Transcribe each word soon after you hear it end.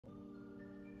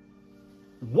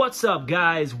What's up,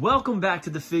 guys? Welcome back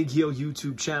to the Fig Heel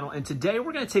YouTube channel, and today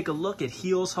we're going to take a look at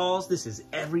Heels hauls. This is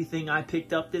everything I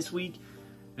picked up this week,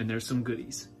 and there's some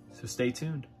goodies, so stay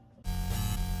tuned.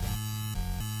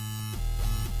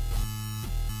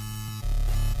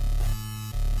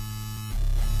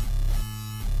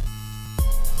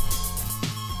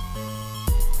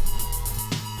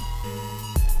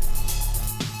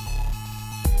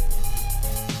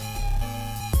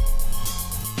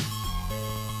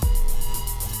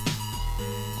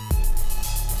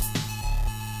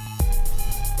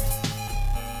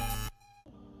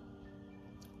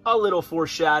 A little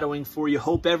foreshadowing for you.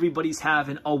 Hope everybody's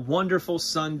having a wonderful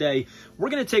Sunday. We're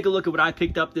going to take a look at what I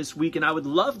picked up this week, and I would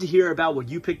love to hear about what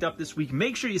you picked up this week.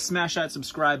 Make sure you smash that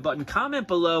subscribe button. Comment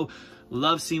below.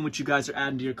 Love seeing what you guys are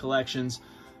adding to your collections.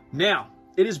 Now,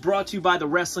 it is brought to you by the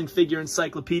Wrestling Figure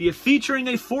Encyclopedia, featuring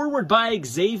a foreword by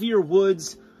Xavier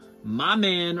Woods, my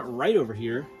man right over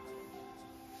here.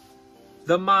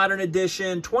 The Modern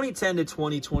Edition, 2010 to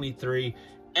 2023.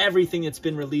 Everything that's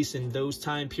been released in those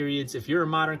time periods. If you're a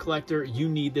modern collector, you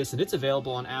need this, and it's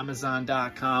available on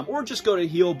Amazon.com or just go to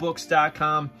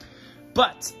heelbooks.com.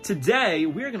 But today,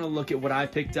 we're going to look at what I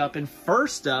picked up, and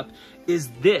first up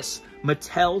is this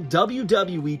Mattel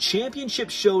WWE Championship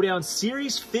Showdown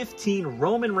Series 15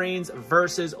 Roman Reigns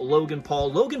versus Logan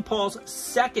Paul. Logan Paul's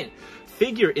second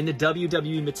figure in the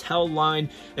WWE Mattel line,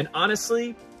 and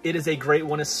honestly, it is a great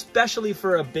one, especially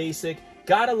for a basic.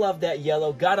 Gotta love that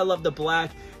yellow, gotta love the black,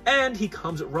 and he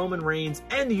comes with Roman Reigns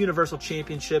and the Universal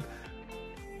Championship.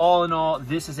 All in all,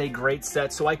 this is a great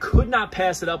set, so I could not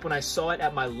pass it up when I saw it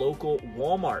at my local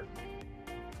Walmart.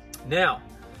 Now,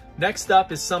 next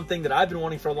up is something that I've been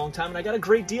wanting for a long time, and I got a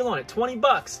great deal on it, 20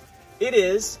 bucks. It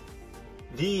is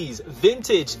these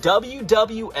vintage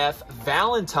WWF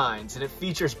Valentines, and it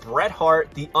features Bret Hart,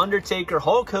 The Undertaker,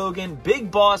 Hulk Hogan, Big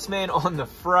Boss Man on the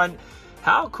front.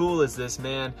 How cool is this,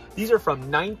 man? These are from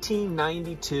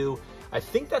 1992. I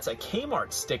think that's a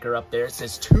Kmart sticker up there. It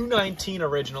says $2.19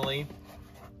 originally.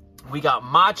 We got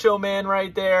Macho Man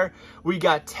right there. We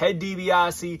got Ted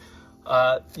DiBiase,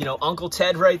 Uncle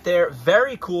Ted right there.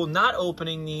 Very cool. Not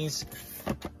opening these,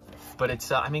 but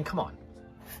it's, I mean, come on.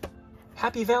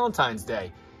 Happy Valentine's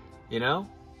Day, you know?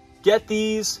 Get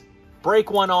these, break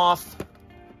one off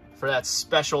for that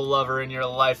special lover in your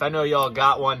life. I know y'all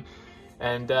got one,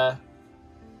 and,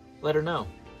 let her know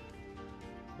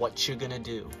what you're gonna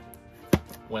do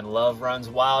when love runs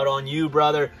wild on you,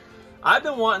 brother. I've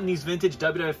been wanting these vintage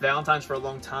WWF Valentines for a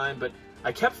long time, but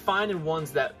I kept finding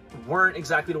ones that weren't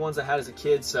exactly the ones I had as a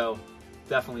kid, so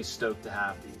definitely stoked to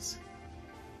have these.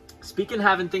 Speaking of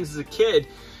having things as a kid,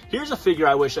 here's a figure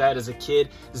I wish I had as a kid.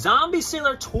 Zombie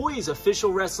Sailor Toys,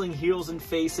 official wrestling heels and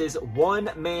faces,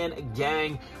 one-man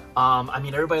gang. I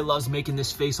mean, everybody loves making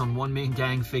this face on one-man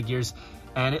gang figures,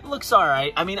 and it looks all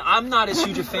right. I mean, I'm not as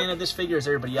huge a fan of this figure as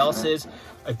everybody else is.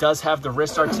 It does have the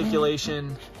wrist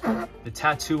articulation, the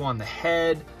tattoo on the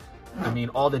head. I mean,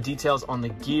 all the details on the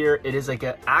gear. It is like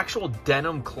an actual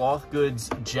denim cloth goods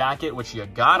jacket, which you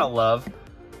gotta love.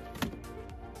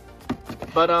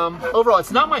 But overall,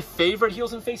 it's not my favorite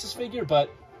Heels and Faces figure,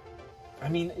 but I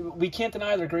mean, we can't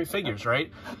deny they're great figures, right?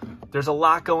 There's a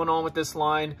lot going on with this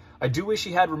line. I do wish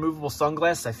he had removable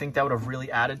sunglasses. I think that would have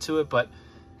really added to it, but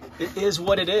it is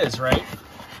what it is, right?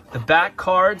 The back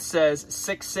card says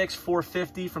 6'6",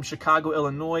 450 from Chicago,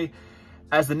 Illinois.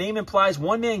 As the name implies,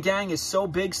 One Man Gang is so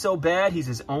big, so bad, he's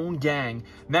his own gang.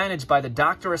 Managed by the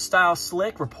Doctor of Style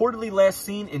Slick, reportedly last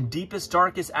seen in deepest,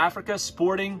 darkest Africa,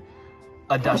 sporting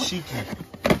a dashiki.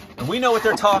 And we know what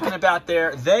they're talking about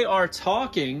there. They are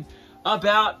talking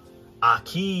about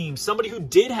Akeem, somebody who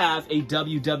did have a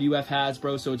WWF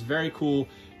Hasbro, so it's very cool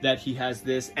that he has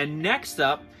this. And next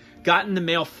up, got in the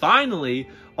mail finally,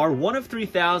 our 1 of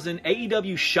 3,000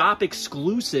 AEW shop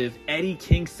exclusive Eddie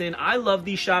Kingston. I love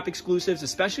these shop exclusives,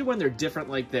 especially when they're different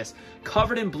like this.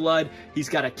 Covered in blood. He's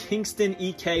got a Kingston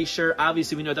EK shirt.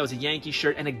 Obviously, we know that was a Yankee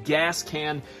shirt, and a gas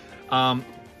can.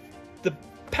 The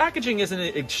packaging isn't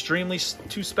extremely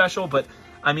too special, but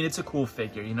I mean, it's a cool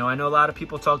figure. You know, I know a lot of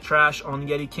people talk trash on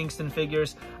the Eddie Kingston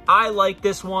figures. I like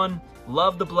this one.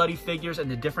 Love the bloody figures and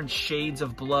the different shades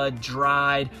of blood,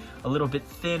 dried, a little bit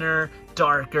thinner,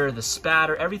 darker, the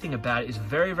spatter, everything about it is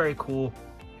very, very cool,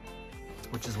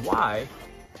 which is why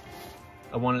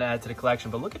I wanted to add to the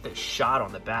collection. But look at this shot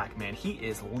on the back, man. He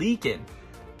is leaking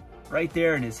right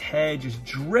there in his head, just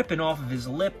dripping off of his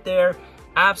lip there.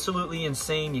 Absolutely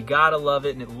insane. You gotta love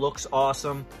it, and it looks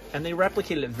awesome. And they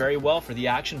replicated it very well for the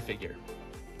action figure.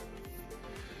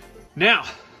 Now,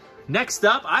 next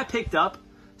up, I picked up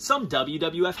some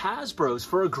WWF Hasbros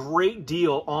for a great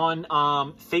deal on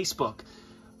Facebook.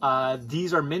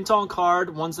 These are mint on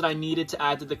card, ones that I needed to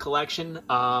add to the collection.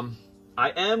 I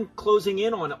am closing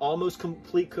in on almost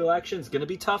complete collection. It's going to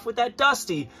be tough with that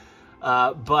Dusty,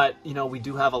 but, you know, we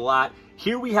do have a lot.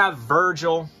 Here we have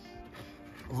Virgil.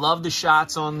 Love the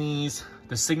shots on these.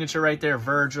 The signature right there,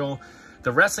 Virgil.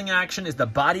 The wrestling action is the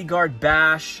Bodyguard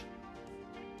Bash.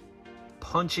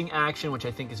 Punching action, which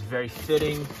I think is very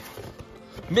fitting.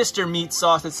 Mr. Meat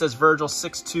Sauce, it says Virgil,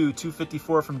 6'2",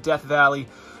 254 from Death Valley.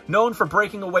 Known for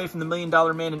breaking away from the $1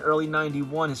 Million Man in early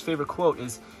 '91, his favorite quote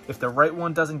is, "If the right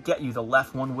one doesn't get you, the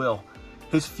left one will."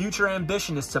 His future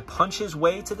ambition is to punch his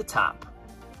way to the top.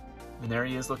 And there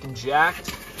he is looking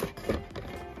jacked.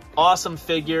 Awesome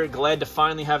figure. Glad to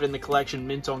finally have it in the collection,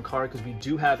 mint on card, because we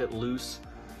do have it loose.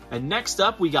 And next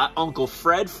up, we got Uncle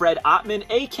Fred, Fred Ottman,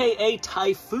 a.k.a.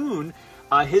 Typhoon,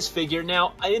 his figure.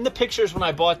 Now, in the pictures when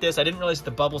I bought this, I didn't realize that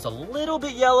the bubble's a little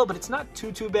bit yellow, but it's not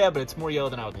too bad, but it's more yellow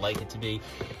than I would like it to be.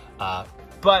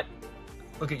 But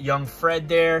look at young Fred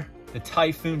there, the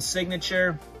Typhoon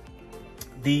signature.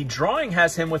 The drawing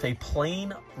has him with a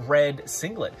plain red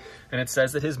singlet, and it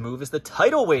says that his move is the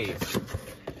Tidal Wave.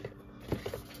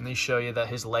 And they show you that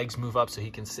his legs move up so he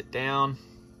can sit down.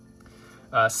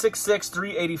 6'6",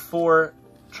 384,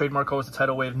 trademark code is the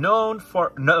Tidal Wave. Known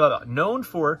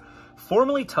for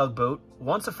formerly Tugboat,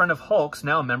 once a friend of Hulk's,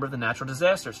 now a member of the Natural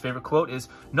Disasters. Favorite quote is,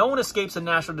 "No one escapes a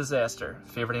natural disaster."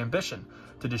 Favorite ambition,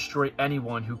 to destroy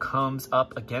anyone who comes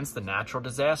up against the natural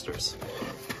disasters.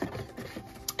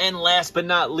 And last but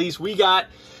not least, we got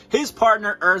his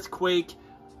partner, Earthquake.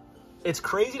 It's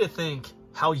crazy to think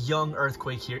how young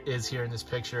Earthquake is here in this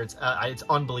picture. It's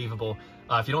unbelievable.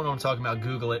 If you don't know what I'm talking about,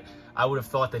 Google it. I would have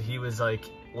thought that he was like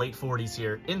late 40s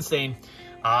here. Insane.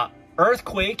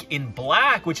 Earthquake in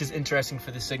black, which is interesting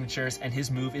for the signatures, and his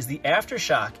move is the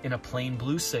Aftershock in a plain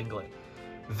blue singlet.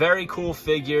 Very cool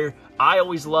figure. I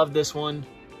always love this one.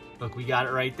 Look, we got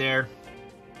it right there.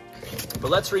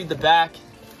 But let's read the back.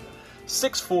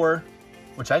 6'4",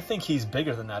 which I think he's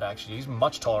bigger than that, actually. He's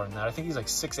much taller than that. I think he's like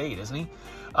 6'8", isn't he?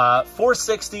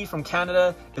 460 from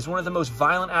Canada, is one of the most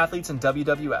violent athletes in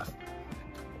WWF.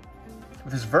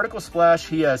 With his vertical splash,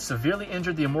 he has severely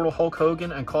injured the immortal Hulk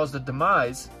Hogan and caused the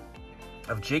demise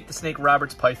of Jake the Snake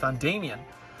Roberts' Python Damien.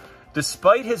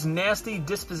 Despite his nasty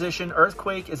disposition,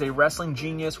 Earthquake is a wrestling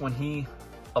genius when he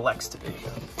elects to be.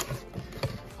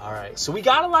 All right, so we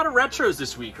got a lot of retros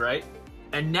this week, right?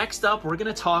 And next up, we're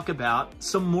gonna talk about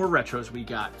some more retros we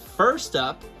got. First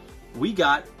up, we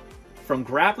got from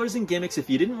Grapplers and Gimmicks. If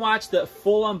you didn't watch the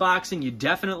full unboxing, you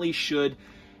definitely should.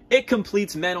 It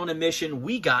completes Men on a Mission.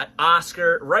 We got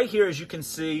Oscar right here, as you can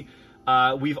see.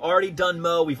 We've already done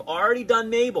Mo, we've already done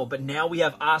Mabel, but now we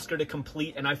have Oscar to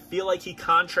complete, and I feel like he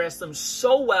contrasts them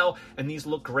so well, and these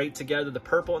look great together. The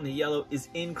purple and the yellow is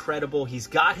incredible. He's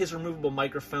got his removable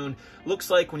microphone. Looks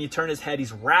like when you turn his head,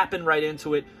 he's rapping right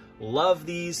into it. Love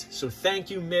these. So thank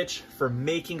you, Mitch, for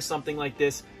making something like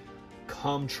this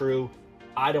come true.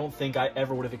 I don't think I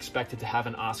ever would have expected to have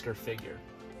an Oscar figure.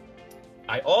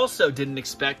 I also didn't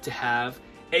expect to have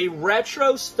a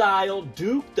retro-style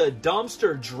Duke the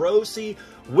Dumpster Droese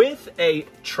with a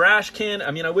trash can.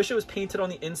 I mean, I wish it was painted on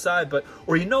the inside, but,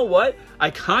 or you know what? I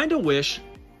kind of wish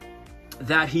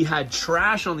that he had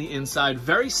trash on the inside,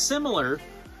 very similar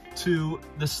to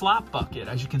the slop bucket.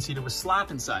 As you can see, there was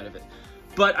slop inside of it.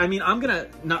 But, I mean, I'm going to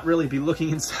not really be looking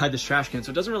inside this trash can,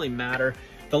 so it doesn't really matter.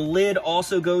 The lid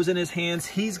also goes in his hands.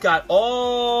 He's got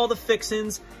all the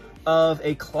fixins of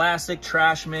a classic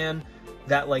trash man.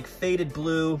 That, like, faded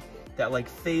blue, that, like,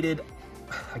 faded,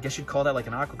 I guess you'd call that, like,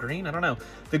 an aqua green? I don't know.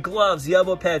 The gloves, the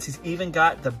elbow pads. He's even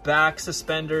got the back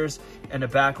suspenders and a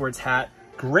backwards hat.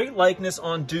 Great likeness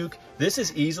on Duke. This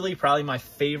is easily probably my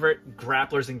favorite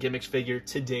Grapplers and Gimmicks figure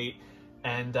to date.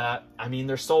 And, I mean,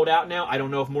 they're sold out now. I don't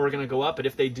know if more are going to go up, but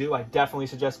if they do, I definitely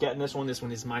suggest getting this one. This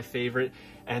one is my favorite.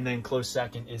 And then close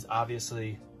second is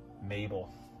obviously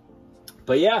Mabel.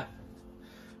 But, yeah,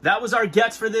 that was our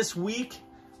gets for this week.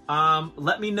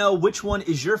 Let me know which one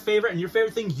is your favorite and your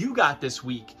favorite thing you got this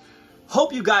week.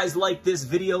 Hope you guys liked this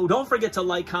video. Don't forget to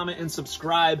like, comment, and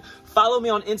subscribe. Follow me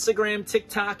on Instagram,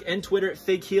 TikTok, and Twitter at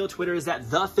FigHeel. Twitter is at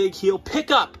TheFigHeel.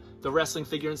 Pick up the Wrestling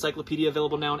Figure Encyclopedia,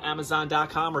 available now on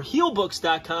Amazon.com or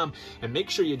HeelBooks.com. And make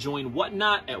sure you join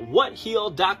Whatnot at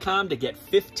WhatHeel.com to get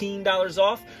 $15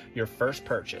 off your first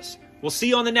purchase. We'll see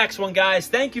you on the next one, guys.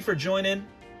 Thank you for joining,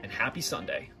 and happy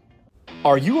Sunday.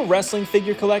 Are you a wrestling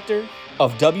figure collector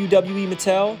of WWE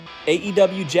Mattel,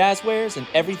 AEW Jazzwares, and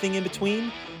everything in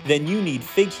between? Then you need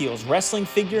FigHeel's Wrestling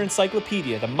Figure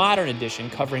Encyclopedia, the modern edition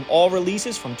covering all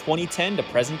releases from 2010 to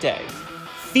present day.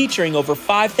 Featuring over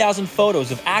 5,000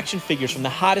 photos of action figures from the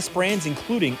hottest brands,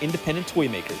 including independent toy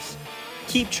makers.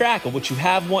 Keep track of what you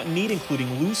have, want, and need,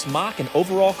 including loose, mock, and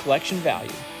overall collection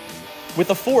value. With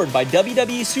a forward by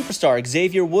WWE superstar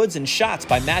Xavier Woods and shots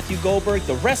by Matthew Goldberg,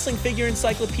 the Wrestling Figure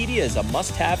Encyclopedia is a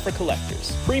must-have for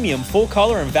collectors. Premium,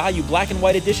 full-color, and value black and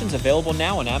white editions available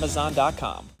now on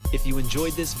Amazon.com. If you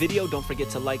enjoyed this video, don't forget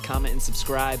to like, comment, and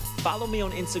subscribe. Follow me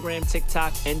on Instagram,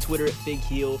 TikTok, and Twitter at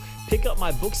FigHeal. Pick up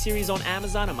my book series on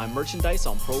Amazon and my merchandise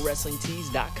on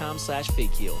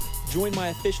ProWrestlingTees.com/FigHeal. Join my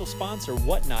official sponsor,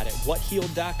 Whatnot, at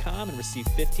WhatHeal.com and receive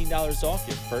 $15 off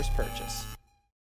your first purchase.